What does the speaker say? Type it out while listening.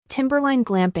Timberline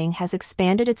Glamping has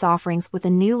expanded its offerings with a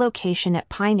new location at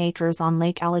Pine Acres on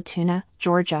Lake Allatoona,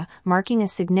 Georgia, marking a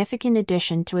significant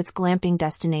addition to its glamping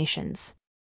destinations.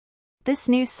 This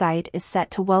new site is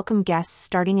set to welcome guests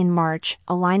starting in March,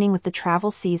 aligning with the travel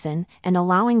season and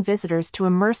allowing visitors to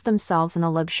immerse themselves in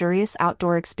a luxurious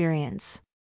outdoor experience.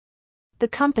 The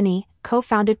company,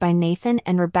 co-founded by Nathan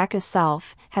and Rebecca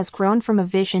Self, has grown from a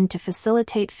vision to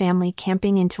facilitate family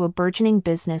camping into a burgeoning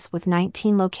business with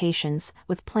 19 locations,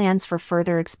 with plans for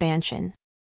further expansion.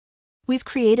 We've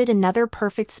created another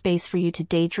perfect space for you to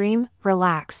daydream,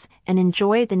 relax, and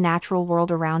enjoy the natural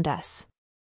world around us.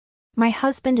 My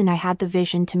husband and I had the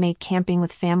vision to make camping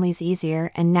with families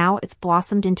easier, and now it's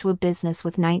blossomed into a business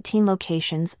with 19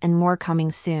 locations and more coming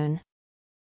soon.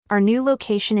 Our new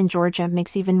location in Georgia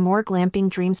makes even more glamping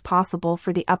dreams possible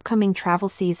for the upcoming travel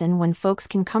season when folks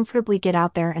can comfortably get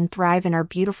out there and thrive in our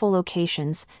beautiful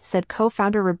locations, said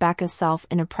co-founder Rebecca Self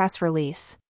in a press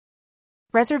release.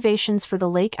 Reservations for the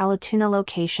Lake Allatoona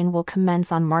location will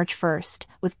commence on March 1st,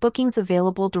 with bookings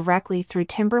available directly through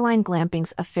Timberline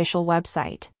Glamping's official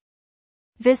website.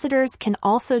 Visitors can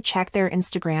also check their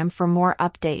Instagram for more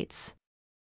updates.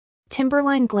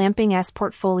 Timberline Glamping's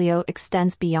portfolio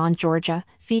extends beyond Georgia,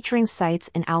 featuring sites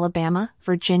in Alabama,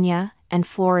 Virginia, and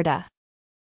Florida.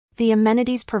 The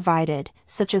amenities provided,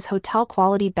 such as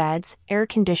hotel-quality beds, air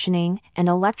conditioning, and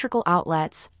electrical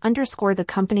outlets, underscore the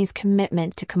company's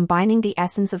commitment to combining the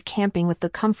essence of camping with the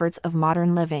comforts of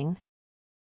modern living.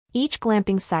 Each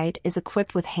glamping site is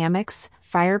equipped with hammocks,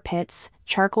 fire pits,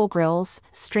 charcoal grills,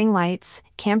 string lights,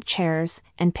 camp chairs,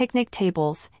 and picnic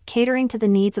tables, catering to the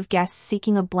needs of guests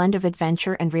seeking a blend of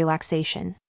adventure and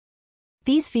relaxation.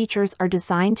 These features are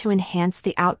designed to enhance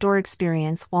the outdoor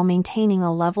experience while maintaining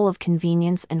a level of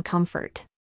convenience and comfort.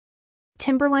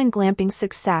 Timberline Glamping's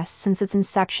success since its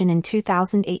inception in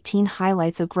 2018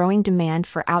 highlights a growing demand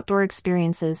for outdoor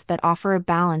experiences that offer a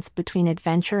balance between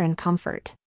adventure and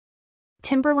comfort.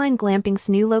 Timberline Glamping's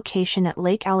new location at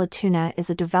Lake Allatoona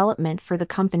is a development for the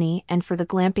company and for the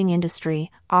glamping industry,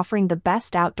 offering the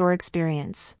best outdoor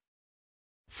experience.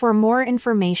 For more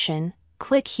information,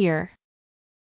 click here.